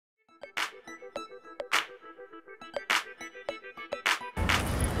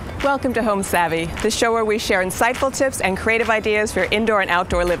Welcome to Home Savvy, the show where we share insightful tips and creative ideas for your indoor and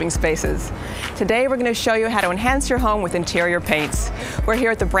outdoor living spaces. Today we're going to show you how to enhance your home with interior paints. We're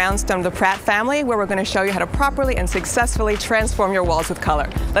here at the brownstone of the Pratt family, where we're going to show you how to properly and successfully transform your walls with color.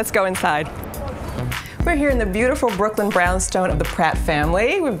 Let's go inside. We're here in the beautiful Brooklyn brownstone of the Pratt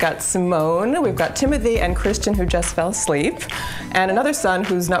family. We've got Simone, we've got Timothy and Christian, who just fell asleep, and another son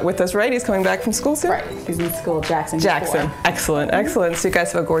who's not with us, right? He's coming back from school soon? Right, he's in school, Jackson. Excellent, excellent. So you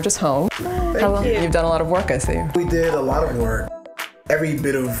guys have a gorgeous home. Thank you. You've done a lot of work, I see. We did a lot of work. Every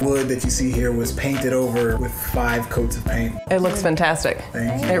bit of wood that you see here was painted over with 5 coats of paint. It looks fantastic.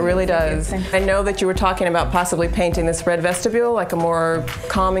 Thank you. It really does. I know that you were talking about possibly painting this red vestibule like a more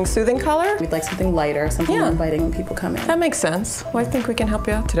calming, soothing color. We'd like something lighter, something more inviting when people come in. That makes sense. Well, I think we can help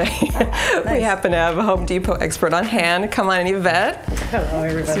you out today. Nice. We happen to have a Home Depot expert on hand. Come on in, Yvette. Hello,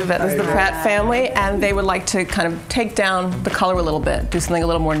 everybody. So Yvette is the Pratt family, and they would like to kind of take down the color a little bit, do something a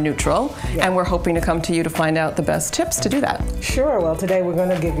little more neutral, and we're hoping to come to you to find out the best tips to do that. Sure. Well, today we're going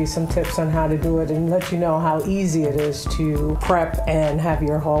to give you some tips on how to do it and let you know how easy it is to prep and have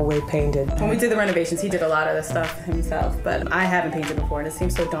your hallway painted. When we did the renovations, he did a lot of the stuff himself, but I haven't painted before, and it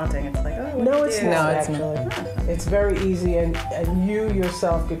seems so daunting. It's like, oh, no, it's not it's actually. It's very easy, and you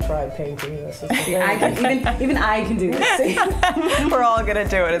yourself could try painting this. Even I can do this. We're all going to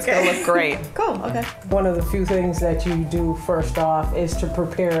do it. It's going to look great. Cool, okay. One of the few things that you do first off is to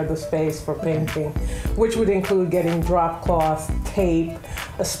prepare the space for painting, which would include getting drop cloth, tape,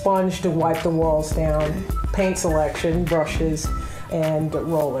 a sponge to wipe the walls down, paint selection, brushes, and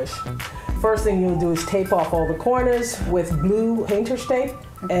rollers. First thing you'll do is tape off all the corners with blue painter's tape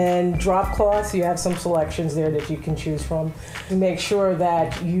and drop cloths. You have some selections there that you can choose from. Make sure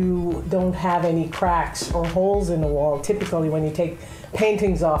that you don't have any cracks or holes in the wall. Typically when you take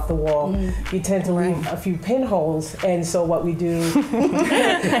paintings off the wall, you tend to leave a few pinholes, and so what we do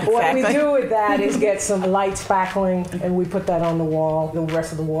what we do with that is get some light spackling, and we put that on the wall. The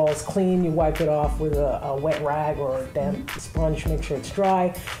rest of the wall is clean. You wipe it off with a wet rag or a damp sponge, make sure it's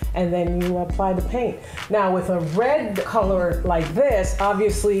dry, and then you apply the paint. Now with a red color like this,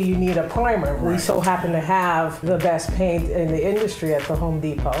 obviously you need a primer. We so happen to have the best paint in the industry at the Home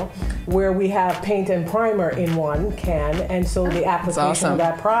Depot, where we have paint and primer in one can, and so the application of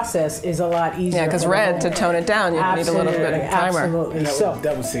that process is a lot easier. Yeah, because red, to tone it down, you need a little bit of primer. Absolutely.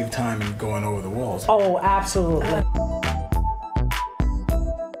 That would save time in going over the walls. Oh, absolutely.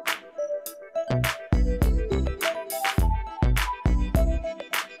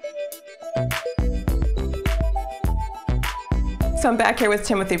 So I'm back here with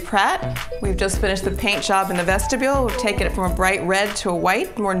Timothy Pratt. We've just finished the paint job in the vestibule. We've taken it from a bright red to a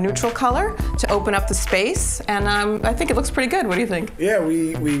white, more neutral color to open up the space. And I think it looks pretty good. What do you think? Yeah,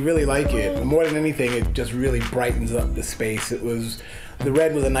 we really like it. More than anything, it just really brightens up the space. The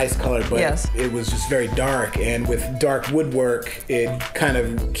red was a nice color, but it was just very dark, and with dark woodwork, it kind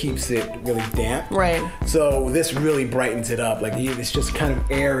of keeps it really damp. Right. So this really brightens it up. Like, it's just kind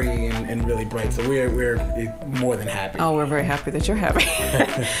of airy and really bright. So we're more than happy. Oh, we're very happy that you're happy.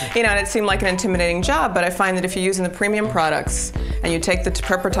 You know, and it seemed like an intimidating job, but I find that if you're using the premium products and you take the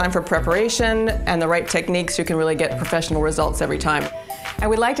proper time for preparation and the right techniques, you can really get professional results every time. And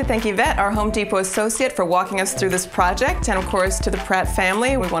we'd like to thank Yvette, our Home Depot associate, for walking us through this project. And of course, to the Pratt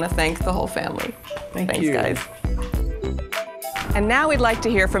family, we want to thank the whole family. Thanks, guys. And now we'd like to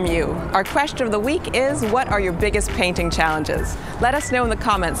hear from you. Our question of the week is, what are your biggest painting challenges? Let us know in the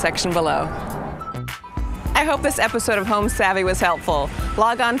comments section below. I hope this episode of Home Savvy was helpful.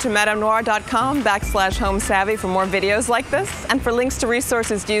 Log on to madamenoir.com/Home Savvy for more videos like this and for links to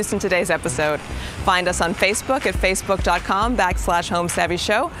resources used in today's episode. Find us on Facebook at facebook.com/Home Savvy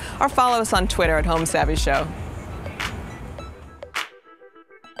Show, or follow us on Twitter at Home Savvy Show.